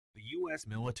U.S.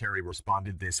 military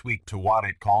responded this week to what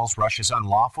it calls Russia's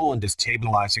unlawful and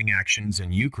destabilizing actions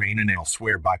in Ukraine and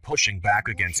elsewhere by pushing back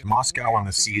against Moscow on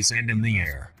the seas and in the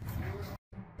air.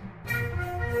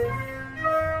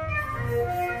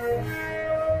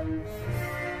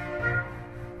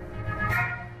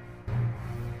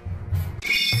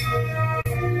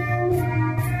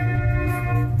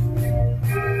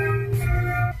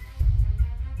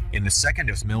 In the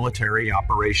second military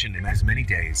operation in as many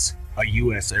days, a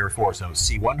U.S. Air Force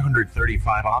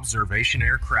OC-135 observation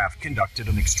aircraft conducted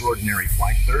an extraordinary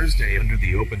flight Thursday under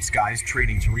the open skies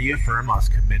Treaty to reaffirm US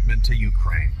commitment to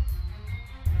Ukraine.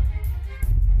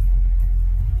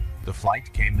 The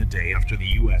flight came the day after the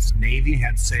U.S. Navy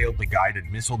had sailed the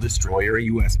guided missile destroyer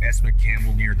USS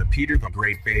McCampbell near the Peter the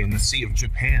Great Bay in the Sea of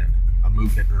Japan, a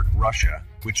move that irked Russia,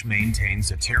 which maintains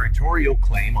a territorial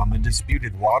claim on the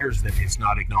disputed waters that is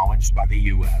not acknowledged by the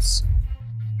U.S.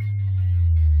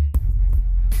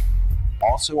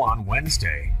 Also on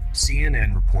Wednesday,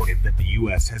 CNN reported that the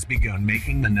U.S. has begun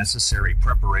making the necessary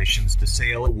preparations to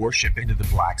sail a warship into the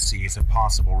Black Sea as a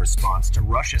possible response to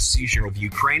Russia's seizure of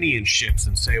Ukrainian ships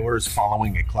and sailors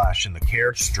following a clash in the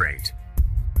Kerch Strait.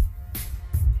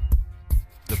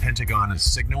 The Pentagon is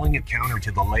signaling a counter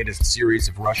to the latest series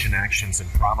of Russian actions and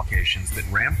provocations that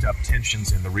ramped up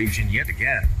tensions in the region yet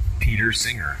again. Peter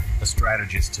Singer, a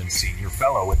strategist and senior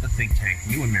fellow at the think tank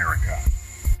New America.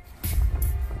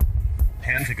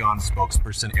 Pentagon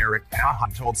spokesperson Eric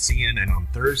Pahan told CNN on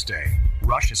Thursday,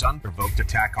 Russia's unprovoked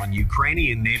attack on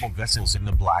Ukrainian naval vessels in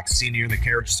the Black Sea near the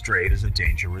Kerch Strait is a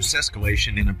dangerous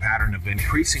escalation in a pattern of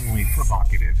increasingly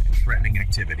provocative and threatening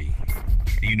activity.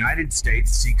 The United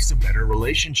States seeks a better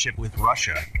relationship with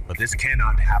Russia, but this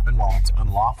cannot happen while its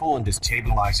unlawful and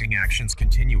destabilizing actions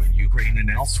continue in Ukraine and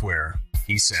elsewhere,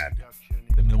 he said.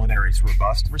 The military's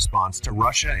robust response to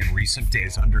Russia in recent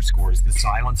days underscores the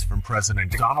silence from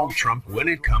President Donald Trump when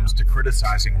it comes to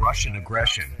criticizing Russian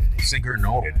aggression, Singer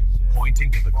noted,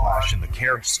 pointing to the clash in the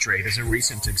Kerch Strait as a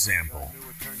recent example.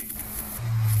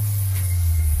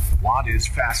 What is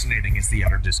fascinating is the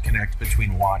utter disconnect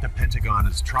between what the Pentagon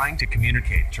is trying to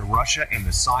communicate to Russia and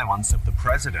the silence of the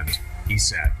president, he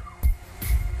said.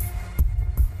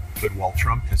 But while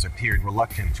Trump has appeared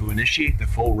reluctant to initiate the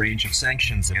full range of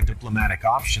sanctions and diplomatic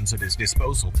options at his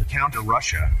disposal to counter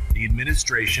Russia, the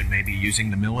administration may be using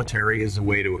the military as a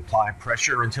way to apply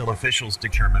pressure until officials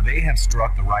determine they have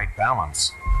struck the right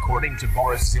balance, according to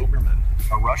Boris Zilberman,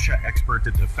 a Russia expert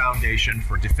at the Foundation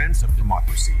for Defense of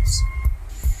Democracies.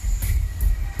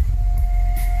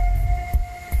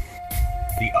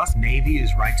 The US Navy is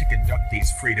right to conduct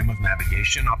these freedom of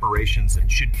navigation operations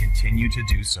and should continue to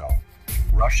do so.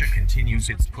 Russia continues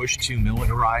its push to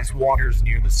militarize waters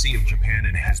near the Sea of Japan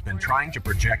and has been trying to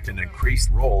project an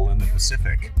increased role in the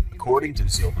Pacific, according to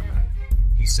Zilberman.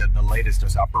 He said the latest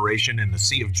US operation in the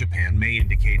Sea of Japan may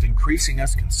indicate increasing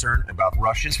US concern about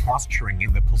Russia's posturing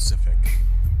in the Pacific.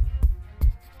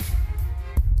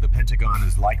 The Pentagon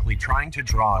is likely trying to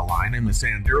draw a line in the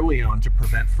sand early on to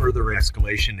prevent further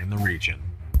escalation in the region.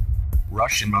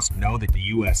 Russia must know that the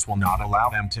U.S. will not allow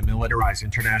them to militarize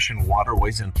international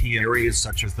waterways in key areas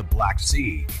such as the Black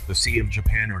Sea, the Sea of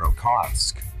Japan or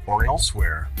Okhotsk, or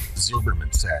elsewhere,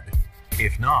 Zilberman said.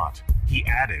 If not, he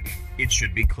added, it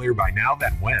should be clear by now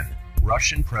that when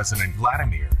Russian President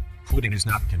Vladimir Putin is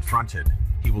not confronted,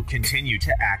 he will continue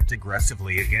to act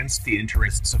aggressively against the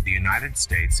interests of the United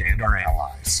States and our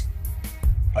allies.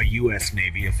 A U.S.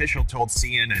 Navy official told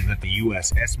CNN that the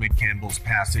USS McCampbell's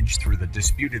passage through the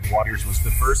disputed waters was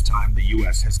the first time the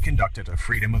U.S. has conducted a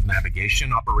freedom of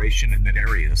navigation operation in that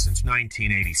area since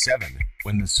 1987,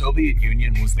 when the Soviet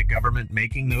Union was the government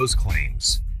making those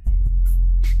claims.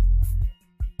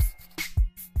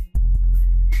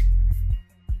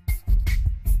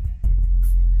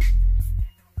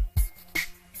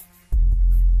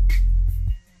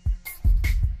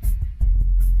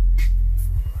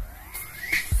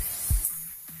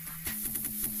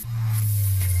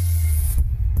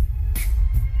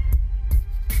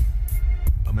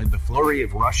 Amid the flurry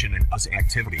of Russian and US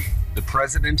activity, the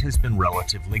president has been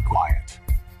relatively quiet.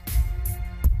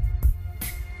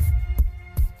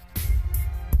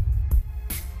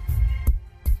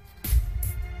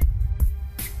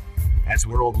 As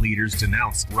world leaders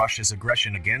denounced Russia's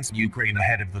aggression against Ukraine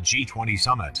ahead of the G20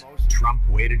 summit, Trump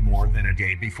waited more than a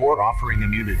day before offering a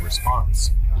muted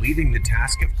response, leaving the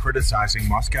task of criticizing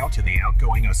Moscow to the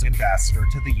outgoing US ambassador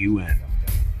to the UN.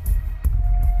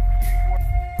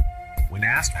 When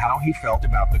asked how he felt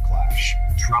about the clash,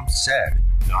 Trump said,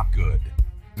 "Not good.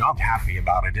 Not happy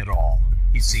about it at all."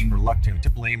 He seemed reluctant to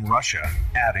blame Russia,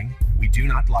 adding, "We do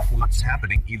not like what's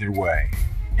happening either way,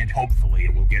 and hopefully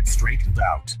it will get straightened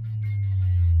out."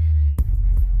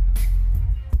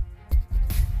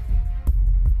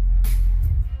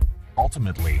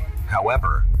 Ultimately,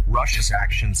 however, Russia's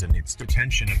actions and its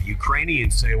detention of Ukrainian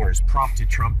sailors prompted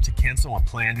Trump to cancel a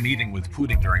planned meeting with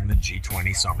Putin during the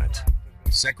G20 summit.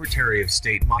 Secretary of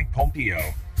State Mike Pompeo,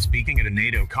 speaking at a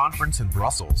NATO conference in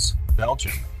Brussels,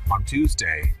 Belgium, on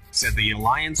Tuesday, said the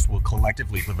alliance will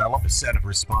collectively develop a set of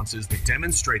responses that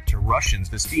demonstrate to Russians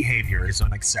this behavior is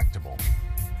unacceptable.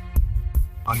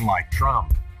 Unlike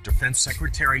Trump, Defense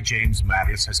Secretary James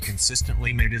Mattis has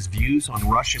consistently made his views on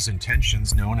Russia's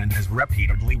intentions known and has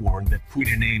repeatedly warned that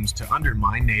Putin aims to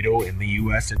undermine NATO and the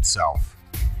US itself.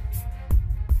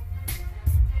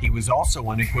 He was also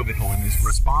unequivocal in his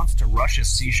response to Russia's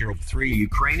seizure of 3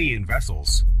 Ukrainian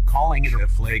vessels, calling it a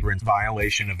flagrant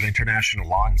violation of international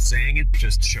law and saying it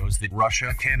just shows that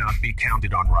Russia cannot be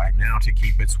counted on right now to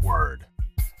keep its word.